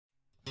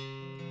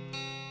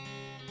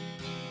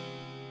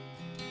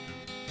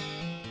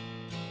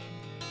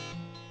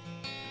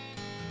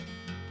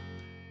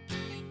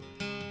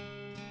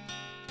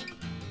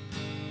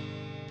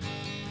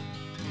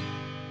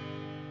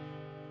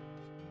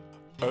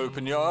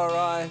Open your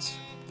eyes,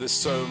 there's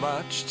so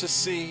much to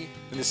see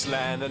in this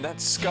land and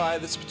that sky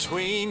that's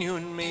between you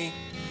and me.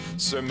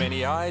 So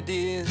many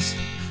ideas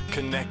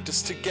connect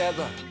us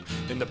together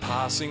in the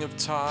passing of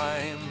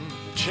time,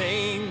 the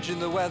change in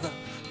the weather.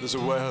 There's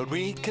a world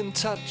we can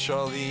touch,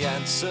 all the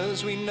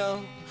answers we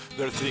know.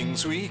 There are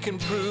things we can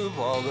prove,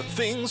 all the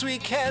things we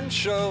can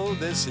show.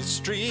 There's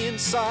history and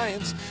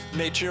science,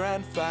 nature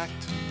and fact.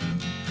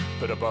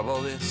 But above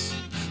all this,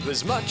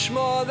 there's much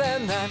more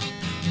than that.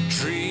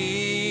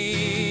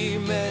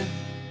 Dreaming,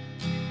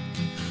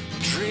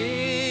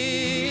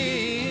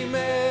 dreaming,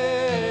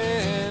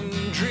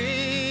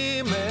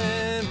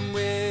 dreaming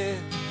with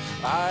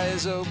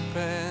eyes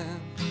open.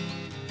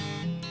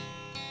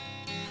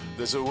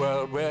 There's a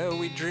world where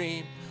we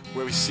dream,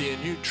 where we see a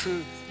new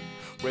truth,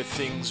 where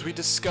things we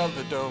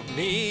discover don't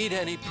need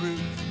any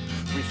proof.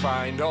 We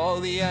find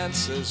all the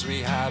answers we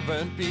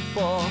haven't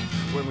before.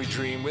 When we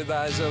dream with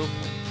eyes open,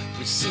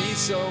 we see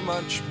so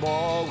much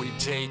more. We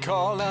take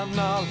all our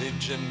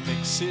knowledge and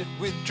mix it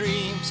with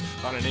dreams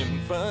on an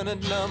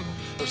infinite number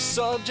of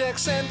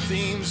subjects and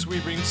themes. We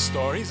bring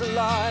stories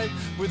alive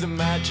with the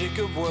magic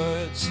of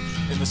words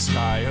in the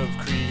sky of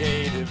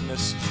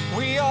creativeness.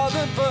 We are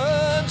the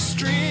birds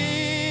dreaming,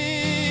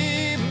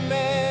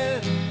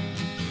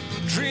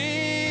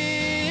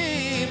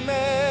 dreaming,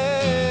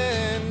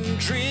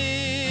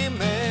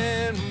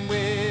 dreaming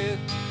with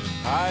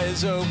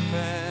eyes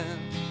open.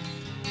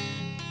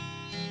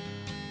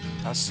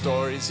 Our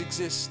stories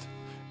exist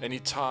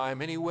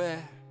anytime,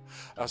 anywhere.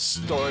 Our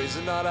stories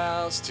are not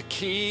ours to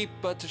keep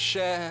but to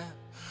share,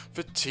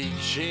 for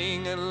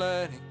teaching and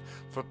learning,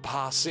 for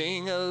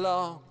passing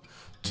along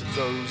to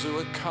those who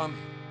are coming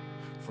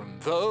from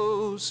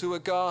those who are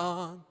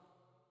gone.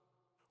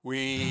 We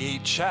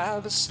each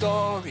have a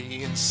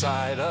story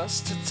inside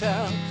us to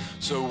tell,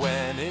 so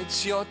when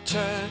it's your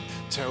turn,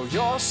 tell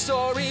your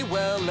story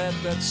well. Let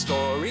that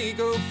story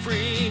go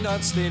free,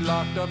 not stay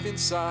locked up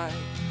inside,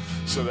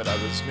 so that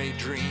others may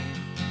dream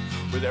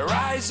with their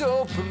eyes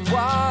open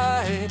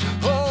wide.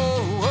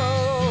 Oh,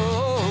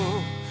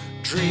 oh, oh.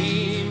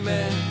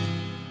 Dreaming,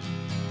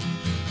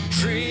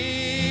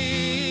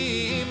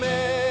 dreaming,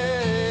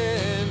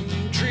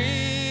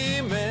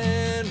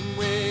 dreaming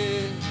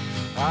with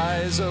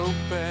eyes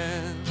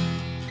open.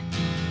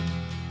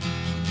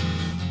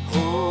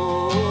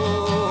 Oh,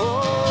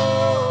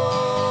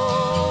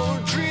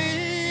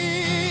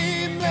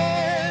 dreaming,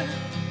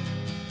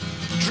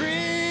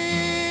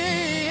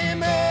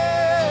 dreaming,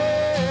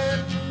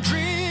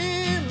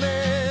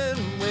 dreaming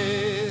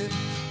with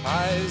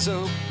eyes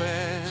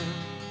open.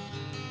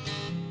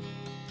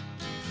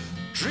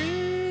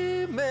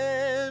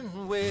 Dreaming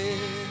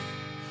with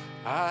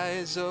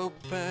eyes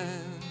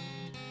open.